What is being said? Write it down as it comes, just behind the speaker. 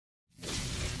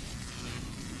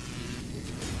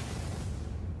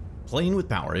Playing with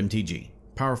Power MTG.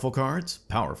 Powerful cards,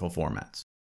 powerful formats.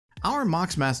 Our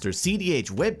Mox Masters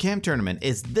CEDH webcam tournament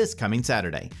is this coming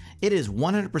Saturday. It is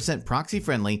 100% proxy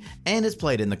friendly and is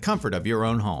played in the comfort of your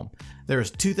own home. There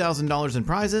is $2,000 in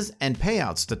prizes and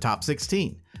payouts to top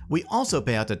 16. We also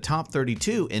pay out to top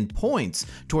 32 in points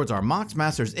towards our Mox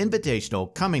Masters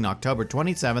Invitational coming October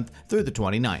 27th through the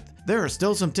 29th. There are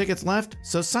still some tickets left,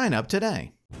 so sign up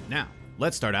today. Now,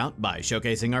 let's start out by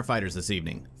showcasing our fighters this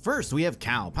evening. First, we have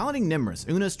Cal piloting Nymris,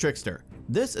 Una's Trickster.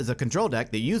 This is a control deck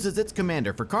that uses its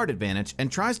commander for card advantage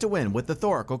and tries to win with the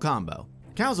Thoracle combo.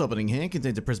 Cal's opening hand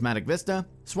contains a Prismatic Vista,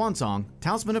 Swan Song,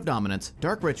 Talisman of Dominance,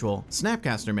 Dark Ritual,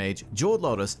 Snapcaster Mage, Jeweled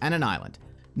Lotus, and an island.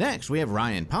 Next, we have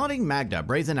Ryan piloting Magda,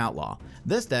 Brazen Outlaw.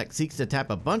 This deck seeks to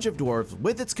tap a bunch of dwarves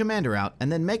with its commander out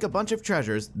and then make a bunch of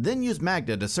treasures, then use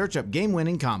Magda to search up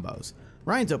game-winning combos.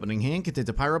 Ryan's opening hand contains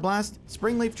a Pyroblast,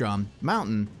 Springleaf Drum,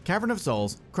 Mountain, Cavern of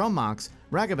Souls, Chrome Mox,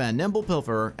 Ragavan Nimble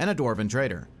Pilferer, and a Dwarven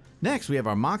Trader. Next, we have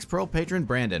our Mox Pearl patron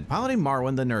Brandon piloting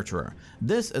Marwyn the Nurturer.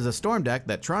 This is a storm deck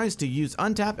that tries to use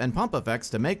untap and pump effects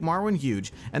to make Marwyn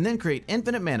huge and then create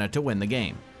infinite mana to win the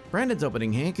game. Brandon's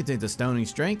opening hand contains a Stony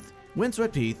Strength,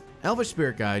 Windswept Heath, Elvish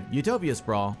Spirit Guide, Utopia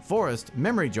Sprawl, Forest,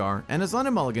 Memory Jar, and his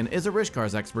London Mulligan is a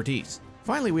Rishkar's expertise.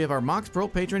 Finally, we have our Mox Pearl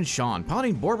patron Sean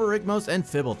piloting Borborygmos and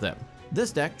Fblthp.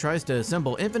 This deck tries to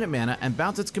assemble infinite mana and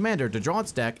bounce its commander to draw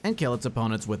its deck and kill its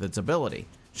opponents with its ability.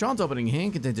 Sean's opening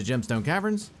hand contains a Gemstone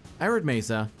Caverns, Arid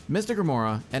Mesa, Mystic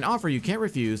Remora, an Offer You Can't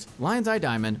Refuse, Lion's Eye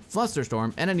Diamond,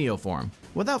 Flusterstorm, and a Neoform.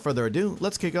 Without further ado,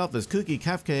 let's kick off this kooky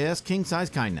Kafkaesque king-size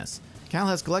kindness. Cal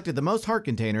has collected the most heart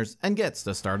containers and gets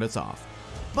to start us off.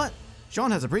 But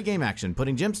Sean has a pre-game action,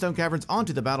 putting Gemstone Caverns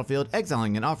onto the battlefield,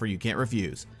 exiling an Offer You Can't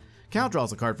Refuse. Cal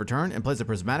draws a card for turn and plays a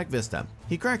Prismatic Vista.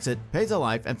 He cracks it, pays a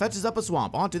life, and fetches up a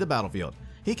swamp onto the battlefield.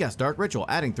 He casts Dark Ritual,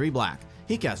 adding 3 black.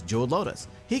 He casts Jeweled Lotus.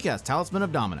 He casts Talisman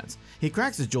of Dominance. He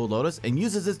cracks his Jeweled Lotus and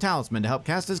uses his Talisman to help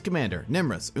cast his commander,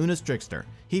 Nymris, Una's Trickster.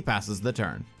 He passes the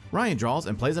turn. Ryan draws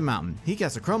and plays a Mountain. He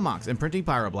casts a Chrome Mox, imprinting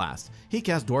Pyroblast. He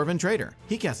casts Dwarven Trader.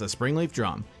 He casts a Springleaf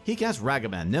Drum. He casts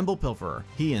Ragavan, Nimble Pilferer.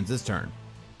 He ends his turn.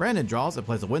 Brandon draws and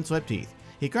plays a Windswept Heath.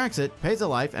 He cracks it, pays a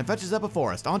life, and fetches up a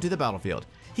forest onto the battlefield.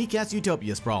 He casts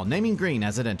Utopia Sprawl, naming green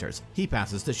as it enters. He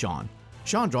passes to Sean.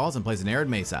 Sean draws and plays an Arid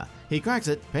Mesa. He cracks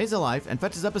it, pays a life, and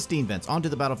fetches up a Steam Vents onto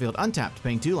the battlefield untapped,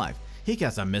 paying 2 life. He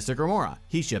casts a Mystic Remora.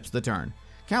 He ships the turn.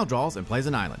 Cal draws and plays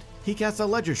an island. He casts a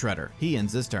Ledger Shredder. He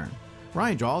ends his turn.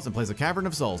 Ryan draws and plays a Cavern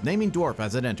of Souls, naming Dwarf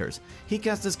as it enters. He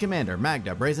casts his commander,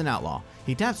 Magda, Brazen Outlaw.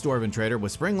 He taps Dwarven Trader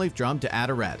with Springleaf Drum to add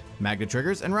a red. Magda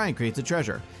triggers and Ryan creates a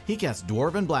treasure. He casts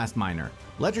Dwarven Blast Miner.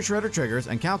 Ledger Shredder triggers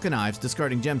and Cal connives,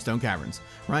 discarding Gemstone Caverns.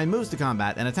 Ryan moves to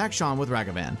combat and attacks Sean with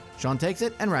Ragavan. Sean takes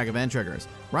it and Ragavan triggers.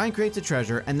 Ryan creates a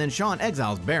treasure and then Sean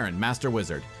exiles Baron, Master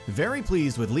Wizard. Very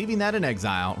pleased with leaving that in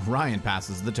exile, Ryan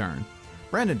passes the turn.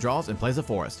 Brandon draws and plays a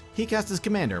forest. He casts his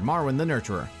commander, Marwyn the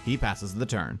Nurturer. He passes the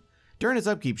turn. During his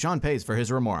upkeep, Sean pays for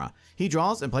his Remora. He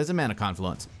draws and plays a Mana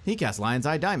Confluence. He casts Lion's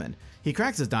Eye Diamond. He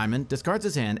cracks his diamond, discards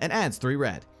his hand, and adds 3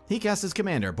 red. He casts his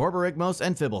commander, Borborygmos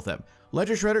and Fblthp.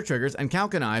 Ledger Shredder triggers and Cal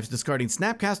connives, discarding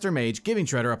Snapcaster Mage, giving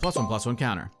Shredder a +1/+1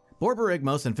 counter.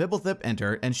 Borborygmos and Fblthp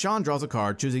enter, and Sean draws a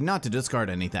card, choosing not to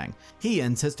discard anything. He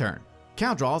ends his turn.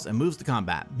 Cal draws and moves to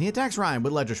combat. He attacks Ryan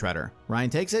with Ledger Shredder. Ryan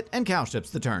takes it, and Cal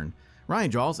ships the turn. Ryan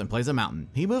draws and plays a Mountain.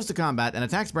 He moves to combat and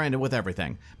attacks Brandon with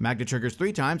everything. Magda triggers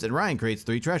 3 times and Ryan creates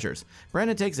 3 treasures.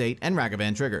 Brandon takes 8 and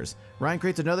Ragavan triggers. Ryan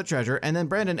creates another treasure and then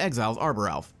Brandon exiles Arbor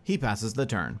Elf. He passes the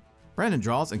turn. Brandon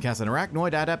draws and casts an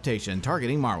Arachnoid Adaptation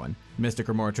targeting Marwyn. Mystic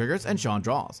Remora triggers and Sean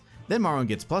draws. Then Marwyn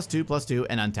gets +2/+2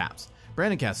 and untaps.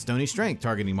 Brandon casts Stony Strength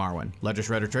targeting Marwyn. Ledger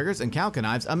Shredder triggers and Cal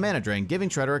connives a mana drain, giving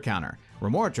Shredder a counter.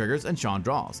 Remora triggers and Sean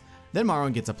draws. Then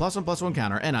Marwyn gets a +1/+1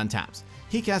 counter and untaps.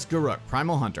 He casts Garruk,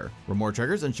 Primal Hunter. Remora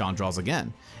triggers and Sean draws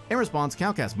again. In response,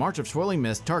 Cal casts March of Swirling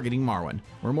Mist targeting Marwyn.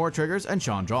 Remora triggers and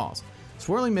Sean draws.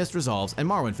 Swirling Mist resolves and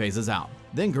Marwyn phases out.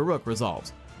 Then Garruk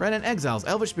resolves. Brandon exiles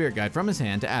Elvish Spirit Guide from his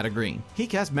hand to add a green. He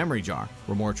casts Memory Jar.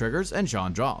 Remora triggers and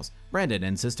Sean draws. Brandon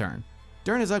ends his turn.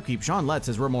 During his upkeep, Sean lets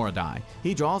his Remora die.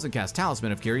 He draws and casts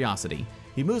Talisman of Curiosity.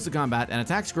 He moves to combat and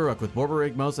attacks Garruk with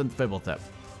Borborygmos and Fblthp.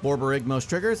 Borborygmos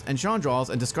triggers and Sean draws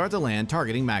and discards a land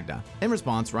targeting Magda. In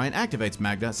response, Ryan activates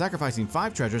Magda, sacrificing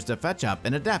 5 treasures to fetch up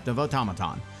an Adaptive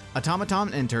Automaton.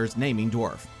 Automaton enters, naming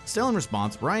Dwarf. Still in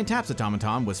response, Ryan taps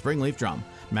Automaton with Springleaf Drum.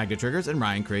 Magda triggers and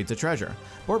Ryan creates a treasure.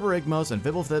 Borborygmos and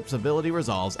Fblthp's ability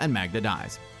resolves and Magda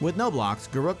dies. With no blocks,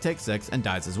 Garruk takes 6 and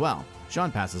dies as well.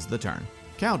 Sean passes the turn.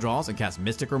 Cal draws and casts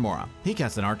Mystic Remora. He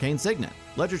casts an Arcane Signet.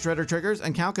 Ledger Shredder triggers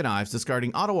and Cal connives,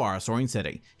 discarding Otawara Soaring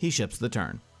City. He ships the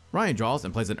turn. Ryan draws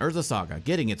and plays an Urza Saga,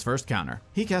 getting its first counter.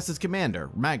 He casts his commander,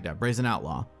 Magda, Brazen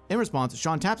Outlaw. In response,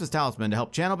 Sean taps his talisman to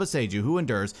help channel Boseiju, who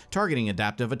endures, targeting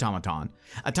Adaptive Automaton.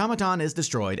 Automaton is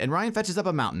destroyed, and Ryan fetches up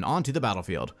a mountain onto the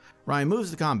battlefield. Ryan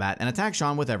moves to combat and attacks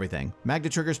Sean with everything. Magda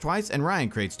triggers twice, and Ryan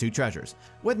creates 2 treasures.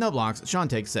 With no blocks, Sean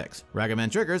takes 6. Ragavan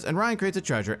triggers, and Ryan creates a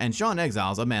treasure, and Sean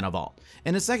exiles a mana vault.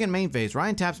 In his second main phase,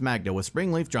 Ryan taps Magda with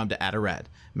Springleaf Drum to add a red.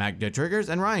 Magda triggers,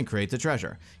 and Ryan creates a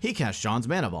treasure. He casts Sean's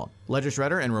mana vault. Ledger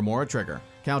Shredder and Remora trigger.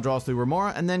 Cal draws through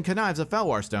Remora and then connives a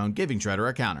Felwar Stone, giving Shredder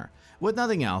a counter. With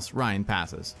nothing else, Ryan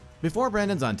passes. Before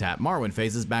Brandon's untapped, Marwyn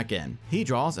phases back in. He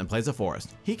draws and plays a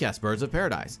forest. He casts Birds of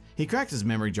Paradise. He cracks his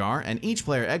memory jar, and each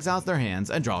player exiles their hands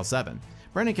and draws 7.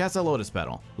 Brandon casts a Lotus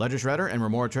Petal. Ledger Shredder and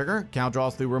Remora trigger. Cal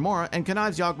draws through Remora and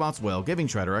connives Yawgmoth's Will, giving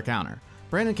Shredder a counter.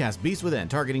 Brandon casts Beast Within,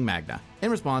 targeting Magda.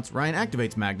 In response, Ryan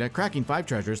activates Magda, cracking 5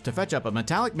 treasures to fetch up a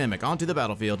metallic mimic onto the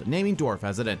battlefield, naming Dwarf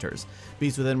as it enters.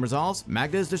 Beast Within resolves,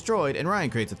 Magda is destroyed, and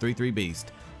Ryan creates a 3/3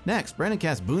 beast. Next, Brandon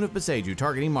casts Boon of Boseiju,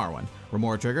 targeting Marwyn.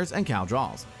 Remora triggers, and Cal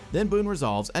draws. Then Boon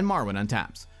resolves, and Marwyn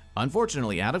untaps.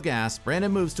 Unfortunately, out of gas,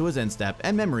 Brandon moves to his end step,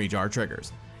 and Memory Jar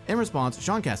triggers. In response,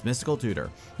 Sean casts Mystical Tutor.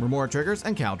 Remora triggers,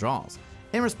 and Cal draws.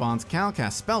 In response, Cal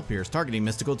casts Spell Pierce, targeting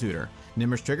Mystical Tutor.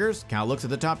 Nymris triggers, Cal looks at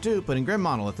the top 2, putting Grim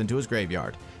Monolith into his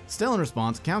graveyard. Still in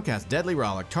response, Cal casts Deadly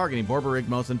Rollick, targeting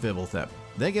Borborygmos and Fblthp.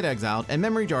 They get exiled, and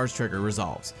Memory Jar's trigger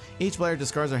resolves. Each player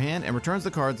discards their hand and returns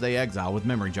the cards they exile with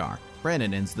Memory Jar.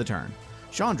 Brandon ends the turn.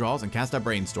 Sean draws and casts a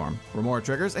Brainstorm. Remora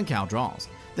triggers, and Cal draws.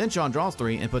 Then Sean draws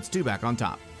 3 and puts 2 back on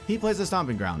top. He plays a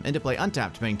Stomping Ground into play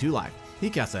untapped, paying 2 life. He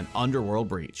casts an Underworld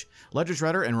Breach. Ledger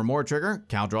Shredder and Remora trigger.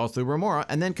 Cal draws through Remora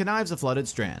and then connives a Flooded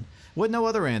Strand. With no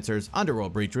other answers,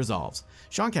 Underworld Breach resolves.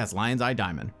 Sean casts Lion's Eye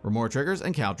Diamond. Remora triggers,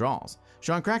 and Cal draws.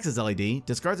 Sean cracks his LED,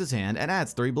 discards his hand, and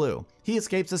adds 3 blue. He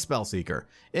escapes a Spellseeker.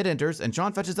 It enters, and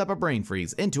Sean fetches up a Brain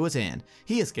Freeze into his hand.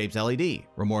 He escapes LED.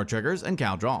 Remora triggers, and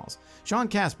Cal draws. Sean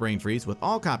casts Brain Freeze with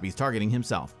all copies targeting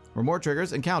himself. Remora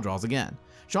triggers, and Cal draws again.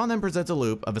 Sean then presents a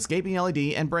loop of escaping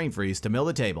LED and Brain Freeze to mill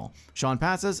the table. Sean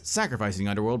passes, sacrificing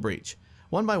Underworld Breach.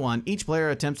 One by one, each player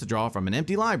attempts to draw from an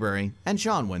empty library, and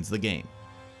Sean wins the game.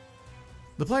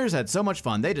 The players had so much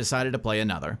fun they decided to play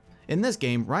another. In this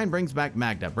game, Ryan brings back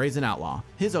Magda, Brazen Outlaw.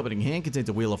 His opening hand contains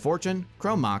a Wheel of Fortune,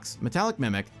 Chrome Mox, Metallic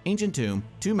Mimic, Ancient Tomb,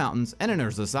 2 Mountains, and an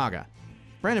Urza Saga.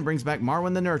 Brandon brings back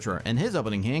Marwyn the Nurturer, and his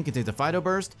opening hand contains a Fido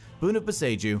Burst, Boon of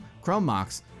Boseiju, Chrome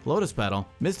Mox, Lotus Petal,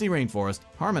 Misty Rainforest,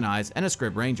 Harmonize, and a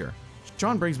Scrib Ranger.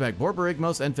 Sean brings back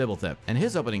Borborygmos and Fblthp, and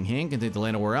his opening hand contains the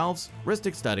Land of War Elves,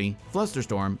 Rhystic Study,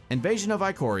 Flusterstorm, Invasion of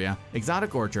Ikoria,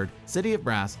 Exotic Orchard, City of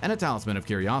Brass, and a Talisman of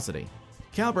Curiosity.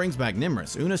 Cal brings back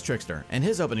Nymris, Una's Trickster, and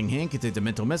his opening hand contains a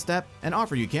Mental Misstep, an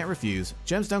Offer You Can't Refuse,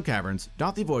 Gemstone Caverns,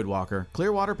 Dothy Voidwalker,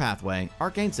 Clearwater Pathway,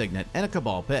 Arcane Signet, and a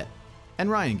Cabal Pit. And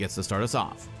Ryan gets to start us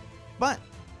off. But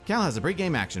Cal has a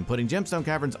pre-game action, putting Gemstone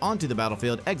Caverns onto the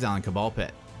battlefield, exiling Cabal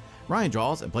Pit. Ryan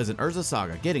draws and plays an Urza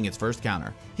Saga, getting its first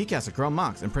counter. He casts a Chrome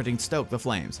Mox, imprinting Stoke the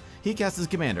Flames. He casts his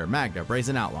commander, Magda,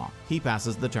 Brazen Outlaw. He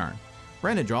passes the turn.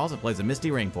 Brandon draws and plays a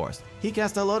Misty Rainforest. He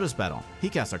casts a Lotus Petal. He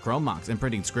casts a Chrome Mox,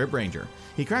 imprinting Scrib Ranger.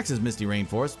 He cracks his Misty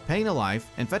Rainforest, paying a life,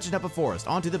 and fetching up a forest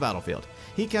onto the battlefield.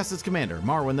 He casts his commander,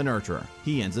 Marwyn the Nurturer.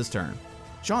 He ends his turn.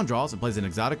 Sean draws and plays an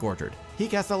Exotic Orchard. He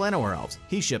casts the Land of War Elves.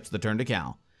 He ships the turn to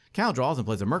Cal. Cal draws and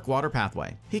plays a Murkwater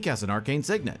Pathway. He casts an Arcane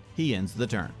Signet. He ends the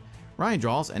turn. Ryan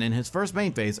draws, and in his first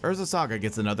main phase, Urza Saga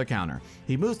gets another counter.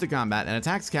 He moves to combat and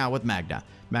attacks Cal with Magda.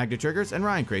 Magda triggers, and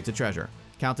Ryan creates a treasure.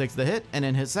 Cal takes the hit, and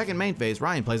in his second main phase,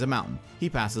 Ryan plays a mountain. He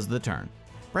passes the turn.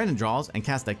 Brandon draws and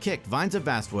casts a kicked Vines of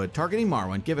Vastwood, targeting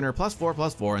Marwyn, giving her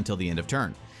 +4/+4 until the end of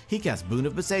turn. He casts Boon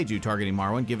of Boseiju, targeting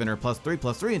Marwyn, giving her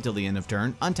 +3/+3 until the end of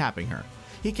turn, untapping her.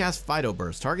 He casts Fido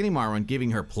Burst, targeting Marwyn,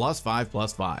 giving her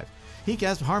 +5/+5. He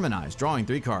casts Harmonize, drawing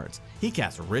 3 cards. He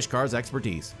casts Rishkar's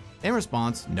Expertise. In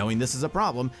response, knowing this is a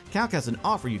problem, Cal casts an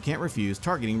Offer You Can't Refuse,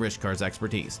 targeting Rishkar's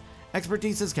Expertise.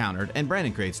 Expertise is countered, and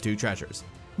Brandon creates 2 treasures.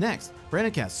 Next,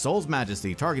 Brandon casts Soul's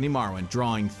Majesty, targeting Marwyn,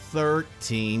 drawing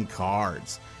 13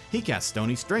 cards. He casts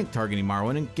Stony Strength, targeting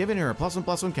Marwyn and giving her a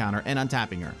 +1/+1 counter and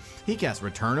untapping her. He casts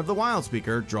Return of the Wild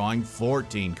Speaker, drawing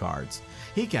 14 cards.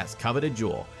 He casts Coveted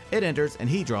Jewel. It enters, and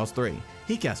he draws 3.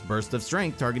 He casts Burst of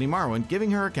Strength, targeting Marwyn,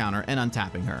 giving her a counter and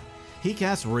untapping her. He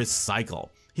casts Recycle.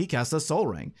 He casts a Soul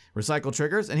Ring. Recycle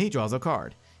triggers, and he draws a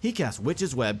card. He casts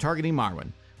Witch's Web, targeting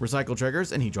Marwyn. Recycle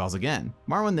triggers, and he draws again.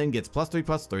 Marwyn then gets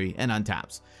 +3/+3 and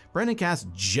untaps. Brandon casts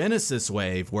Genesis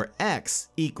Wave, where X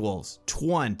equals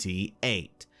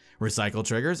 28. Recycle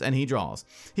triggers, and he draws.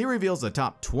 He reveals the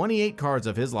top 28 cards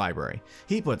of his library.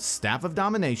 He puts Staff of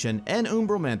Domination and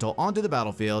Umbral Mantle onto the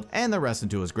battlefield and the rest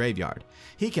into his graveyard.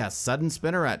 He casts Sudden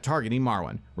Spinneret, targeting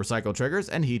Marwyn. Recycle triggers,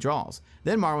 and he draws.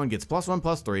 Then Marwyn gets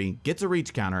 +1/+3, gets a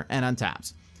reach counter, and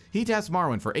untaps. He taps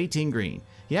Marwyn for 18 green.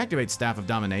 He activates Staff of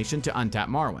Domination to untap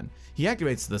Marwyn. He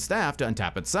activates the staff to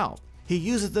untap itself. He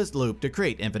uses this loop to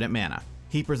create infinite mana.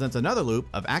 He presents another loop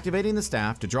of activating the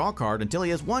staff to draw a card until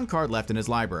he has one card left in his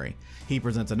library. He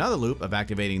presents another loop of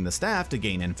activating the staff to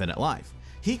gain infinite life.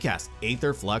 He casts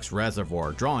Aetherflux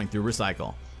Reservoir, drawing through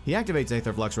Recycle. He activates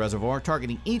Aetherflux Reservoir,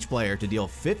 targeting each player to deal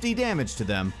 50 damage to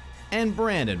them, and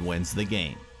Brandon wins the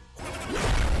game.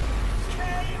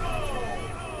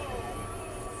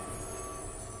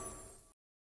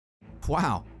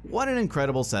 Wow, what an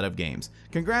incredible set of games.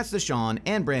 Congrats to Sean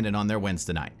and Brandon on their wins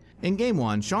tonight. In Game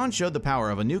 1, Sean showed the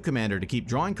power of a new commander to keep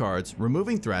drawing cards,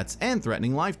 removing threats, and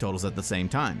threatening life totals at the same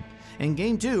time. In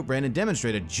Game 2, Brandon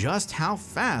demonstrated just how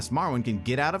fast Marwyn can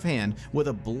get out of hand with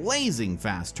a blazing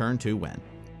fast turn 2 win.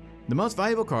 The most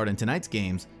valuable card in tonight's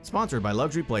games, sponsored by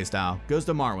Luxury Playstyle, goes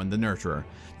to Marwyn the Nurturer.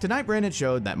 Tonight Brandon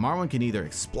showed that Marwyn can either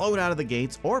explode out of the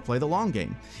gates or play the long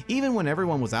game. Even when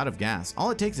everyone was out of gas,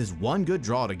 all it takes is one good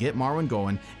draw to get Marwyn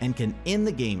going and can end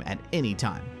the game at any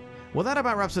time. Well, that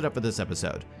about wraps it up for this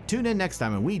episode. Tune in next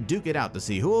time when we duke it out to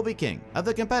see who will be king of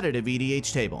the competitive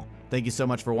EDH table. Thank you so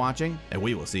much for watching, and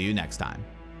we will see you next time.